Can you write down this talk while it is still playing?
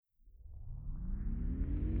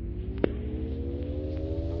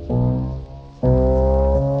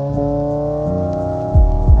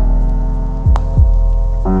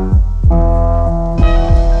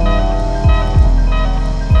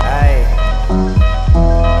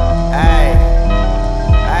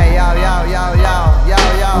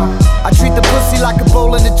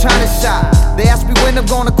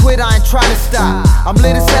trying to stop. I'm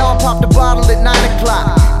lit as hell, I popped a bottle at 9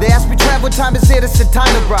 o'clock. They asked me, Trev, what time is it? I said,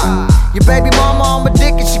 time to rock. Your baby mama on my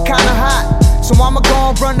dick and she kinda hot, so I'ma go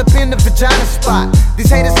and run up in the vagina spot.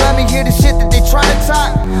 These haters let me hear the shit that they tryna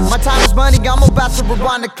talk. My time is money, I'm about to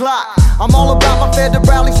rewind the clock. I'm all about my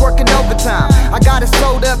federales working overtime. I got it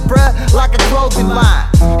sold up, bruh, like a clothing line.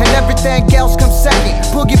 And everything else comes second.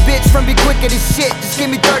 Boogie bitch from be quicker than shit, just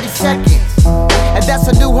give me 30 seconds. And that's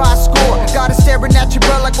a new high score. Got it staring at you,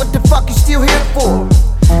 bro, like what the fuck you still here for?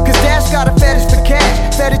 Cause Dash got a fetish for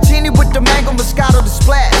cash. Fettuccine with the mango moscato to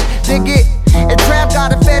splash. Dig it? And Trav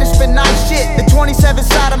got a fetish for nice shit. The 27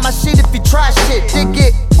 side of my shit if you try shit. Dig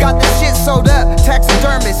it? Got the shit sold up,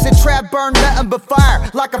 taxidermist. And Trav burn nothing but fire,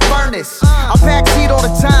 like a furnace. I pack heat all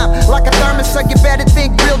the time, like a thermos. So you better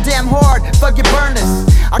think real damn hard, fuck your burners.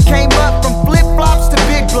 I came up from flip-flops to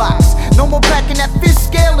big blocks. No more packing that fish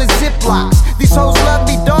scale and ziplocs. These hoes love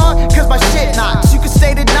me, dog, cause my shit knocks. You can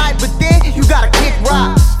stay the night, but then you gotta kick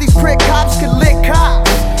rocks. These prick cops can lick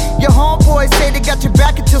cops. Your homeboys say they got your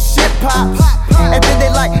back until shit pops. And then they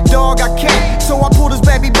like, dog, I can't. So I pulled his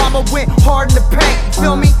baby mama, went hard in the paint. You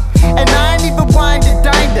feel me? And I ain't even wind and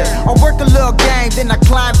dined her. I work a little game, then I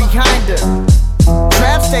climb behind her.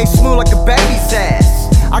 Trav stay smooth like a baby's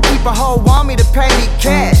ass. I keep a hoe on me to pay me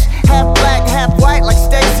cash. Half black, half white like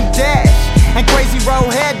Stacey Dash. And crazy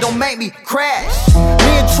roadhead don't make me crash.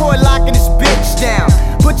 Me and Troy locking this bitch down.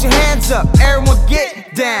 Put your hands up, everyone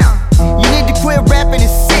get down. You need to quit rapping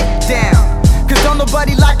and sit down, cause don't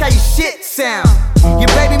nobody like how your shit sound. Your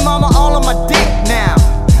baby mama all on my dick now.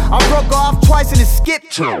 I broke off twice and it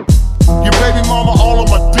skipped town. Your baby mama all on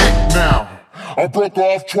my dick now. I broke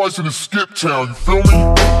off twice and it skipped town, you feel me?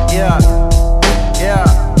 Yeah, yeah.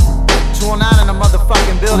 209 in the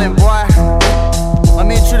motherfucking building, boy. Let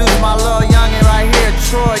me introduce my little youngin' right here,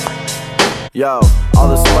 Troy. Yo, all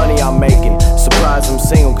this money I'm making, surprised I'm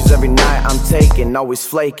single, cause every night I'm taking, always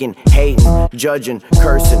flaking, hating, judging,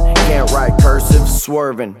 cursing, can't write cursive,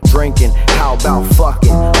 swerving, drinking, how about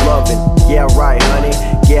fucking, loving, yeah right honey,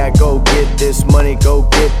 yeah go get this money,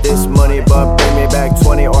 but bring me back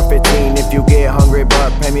 20 or 15 if you get hungry,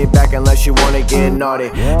 but pay me back unless you wanna get naughty.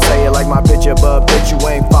 Say it like my picture, but bitch you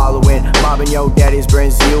ain't following, mobbing your daddy's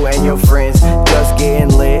brings you and your friends, just getting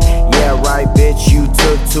lit, yeah right bitch, you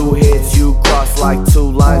took 2 hits, you crossed like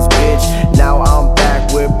 2 lines bitch, now I'm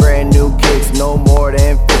back with brand new kicks, no more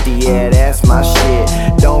than 50, yeah that's my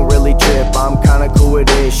shit, don't really trip, I'm kinda cool with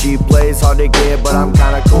it, she plays hard to get, but I'm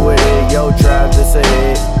kinda cool with it, yo Trav, this a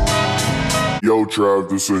hit. Yo, Trav,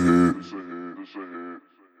 this a hit.